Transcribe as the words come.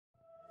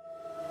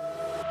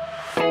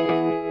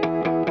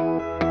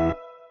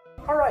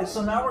Alright,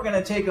 so now we're going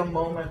to take a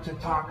moment to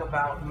talk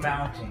about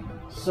mounting.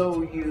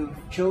 So you've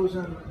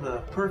chosen the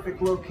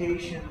perfect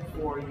location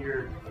for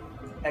your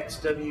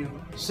XW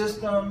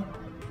system,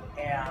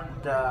 and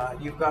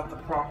you've got the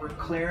proper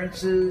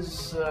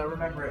clearances.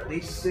 Remember, at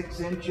least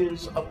 6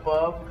 inches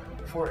above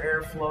for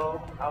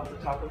airflow out the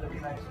top of the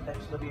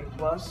XW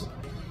Plus.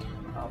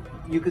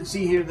 You can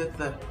see here that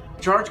the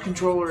charge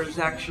controller is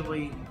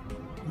actually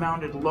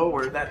mounted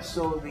lower. That's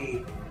so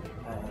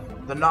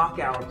the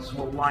knockouts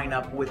will line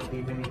up with the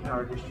mini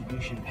power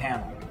distribution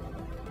panel.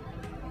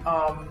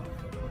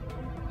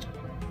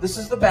 This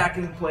is the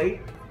backing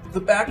plate. The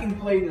backing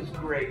plate is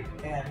great,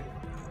 and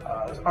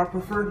our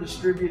preferred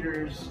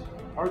distributors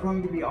are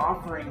going to be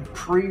offering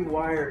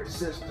pre-wired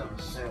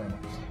systems soon.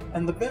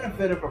 And the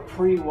benefit of a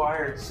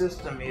pre-wired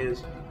system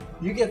is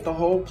you get the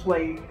whole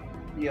plate,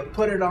 you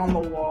put it on the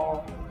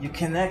wall, you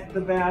connect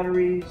the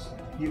batteries,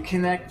 you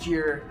connect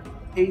your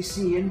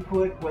AC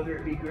input, whether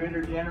it be grid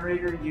or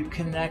generator, you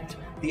connect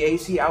the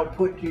AC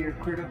output to your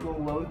critical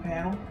load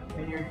panel,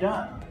 and you're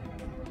done.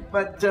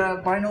 But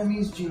by no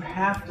means do you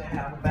have to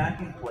have a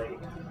backing plate.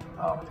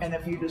 And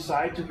if you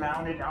decide to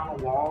mount it on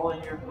a wall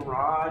in your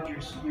garage,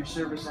 your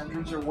service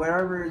entrance, or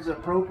wherever is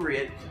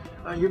appropriate,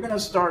 you're going to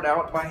start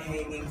out by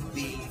hanging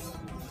the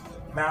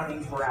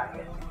mounting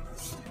bracket.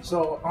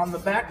 So on the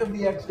back of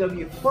the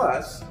XW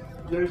Plus,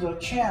 there's a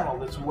channel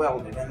that's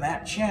welded, and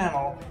that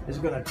channel is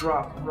going to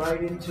drop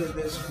right into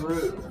this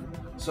groove.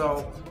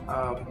 So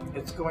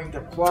it's going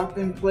to plop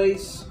in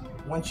place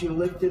once you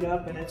lift it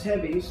up, and it's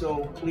heavy,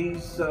 so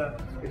please,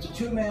 it's a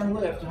 2-man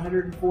lift,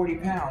 140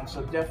 pounds,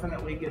 so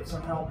definitely get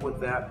some help with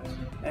that.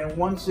 And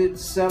once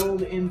it's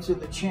settled into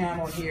the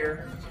channel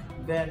here,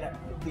 then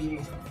the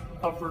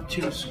upper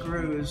 2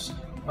 screws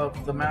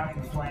of the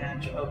mounting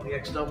flange of the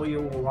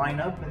XW will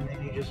line up, and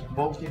then you just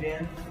bolt it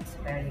in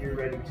and you're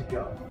ready to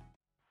go.